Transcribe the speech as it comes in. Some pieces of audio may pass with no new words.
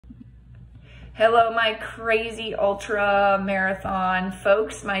Hello, my crazy ultra marathon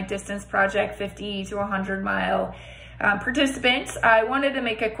folks, my distance project 50 to 100 mile participants. I wanted to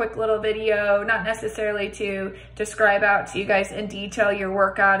make a quick little video, not necessarily to describe out to you guys in detail your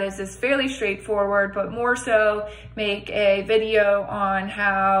workout, as it's fairly straightforward, but more so make a video on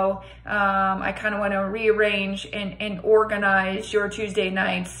how I kind of want to rearrange and organize your Tuesday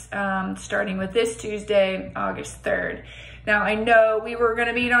nights, starting with this Tuesday, August 3rd. Now, I know we were going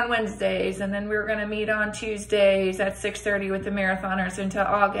to meet on Wednesdays, and then we were going to meet on Tuesdays at 6:30 with the marathoners until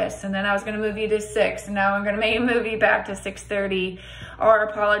August, and then I was going to move you to 6, and now I'm going to move you back to 6:30. Our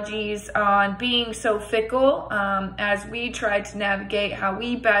apologies on being so fickle as we tried to navigate how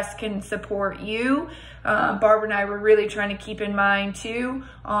we best can support you. Barbara and I were really trying to keep in mind too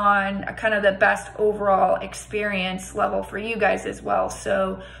on kind of the best overall experience level for you guys as well.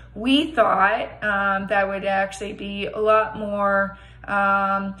 So we thought that would actually be a lot more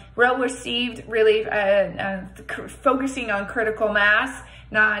well received, really focusing on critical mass,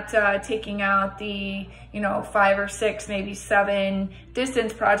 not taking out the 5 or 6, maybe 7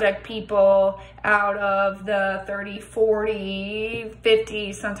 distance project people out of the 30, 40,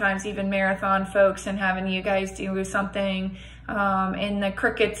 50, sometimes even marathon folks, and having you guys do something in the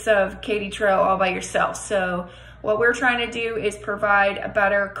crickets of Katy Trail all by yourself. So what we're trying to do is provide a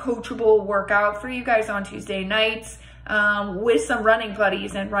better coachable workout for you guys on Tuesday nights, with some running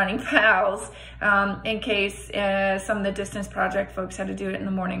buddies and running pals, in case some of the distance project folks had to do it in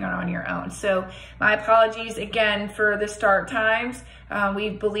the morning or on your own. So my apologies again for the start times. We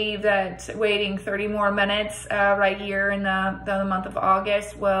believe that waiting 30 more minutes right here in the month of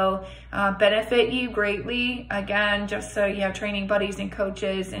August will benefit you greatly. Again, just so you have training buddies and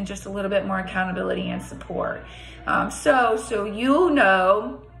coaches and just a little bit more accountability and support. So you'll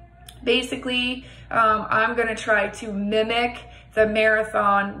know, basically, I'm going to try to mimic the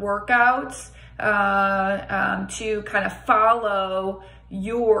marathon workouts to kind of follow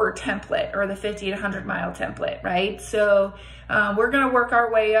your template, or the 50 to 100 mile template, right? So we're going to work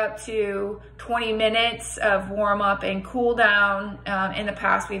our way up to 20 minutes of warm up and cool down. In the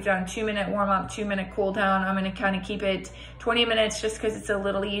past, we've done 2-minute warm up, 2-minute cool down. I'm going to kind of keep it 20 minutes just because it's a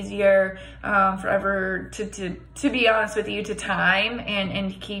little easier to be honest with you, to time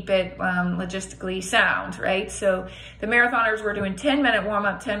and keep it logistically sound, right? So the marathoners, we're doing 10-minute warm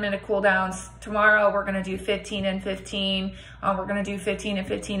up, 10-minute cool downs. Tomorrow, we're going to do 15 and 15. We're going to do 15 and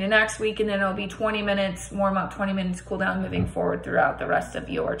 15 next week, and then it'll be 20 minutes warm up, 20 minutes cool down moving forward throughout the rest of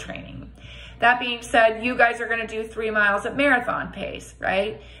your training. That being said, you guys are going to do 3 miles at marathon pace,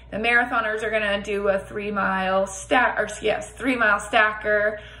 right? The marathoners are going to do a 3-mile stacker.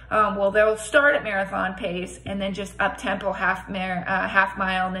 Well, they'll start at marathon pace and then just up tempo half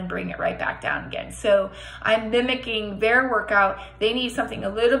mile and then bring it right back down again. So I'm mimicking their workout. They need something a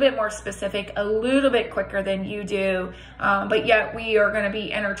little bit more specific, a little bit quicker than you do, but yet we are going to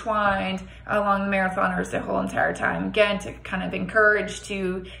be intertwined along the marathoners the whole entire time. Again, to kind of encourage,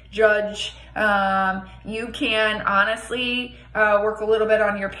 to judge. You can honestly work a little bit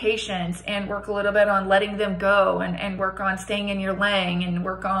on your patience, and work a little bit on letting them go, and work on staying in your lane, and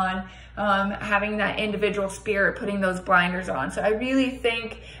work on having that individual spirit, putting those blinders on. So I really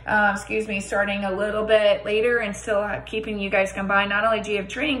think, starting a little bit later and still keeping you guys combined, not only do you have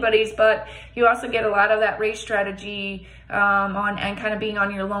training buddies, but you also get a lot of that race strategy and kind of being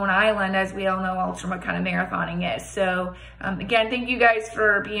on your lone island, as we all know ultra kind of marathoning is. So again, thank you guys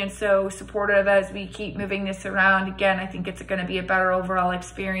for being so supportive as we keep moving this around. Again, I think it's going to be a better overall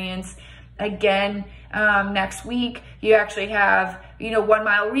experience. Again, next week, you actually have,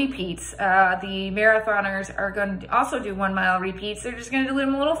 1-mile repeats. The marathoners are going to also do 1-mile repeats. They're just going to do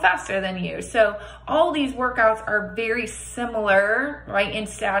them a little faster than you. So all these workouts are very similar, right, in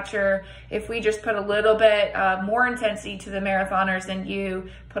stature. If we just put a little bit more intensity to the marathoners and you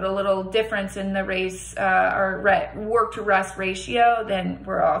put a little difference in the race or work to rest ratio, then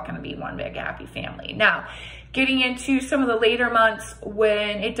we're all going to be one big happy family. Now, getting into some of the later months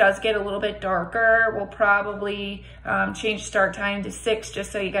when it does get a little bit darker, we'll probably change start time to 6,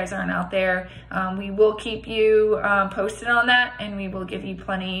 just so you guys aren't out there. We will keep you posted on that, and we will give you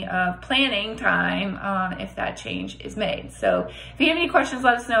plenty of planning time if that change is made. So if you have any questions,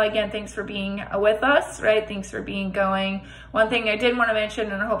 let us know. Again, thanks for being with us, right? Thanks for being going. One thing I did want to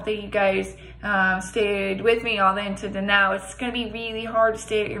mention, and I hope that you guys stayed with me all the way into the now, it's going to be really hard to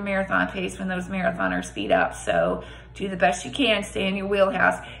stay at your marathon pace when those marathoners speed up. So do the best you can, stay in your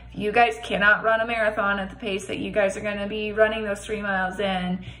wheelhouse. If you guys cannot run a marathon at the pace that you guys are gonna be running those 3 miles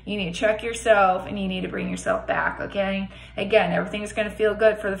in, you need to check yourself and you need to bring yourself back, okay? Again, everything's gonna feel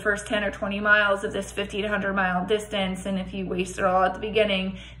good for the first 10 or 20 miles of this 50 to 100 mile distance, and if you waste it all at the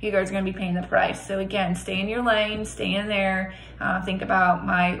beginning, you guys are gonna be paying the price. So again, stay in your lane, stay in there. Think about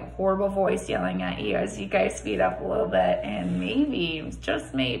my horrible voice yelling at you as you guys speed up a little bit, and maybe,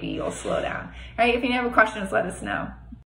 just maybe, you'll slow down. All right, if you have any questions, let us know.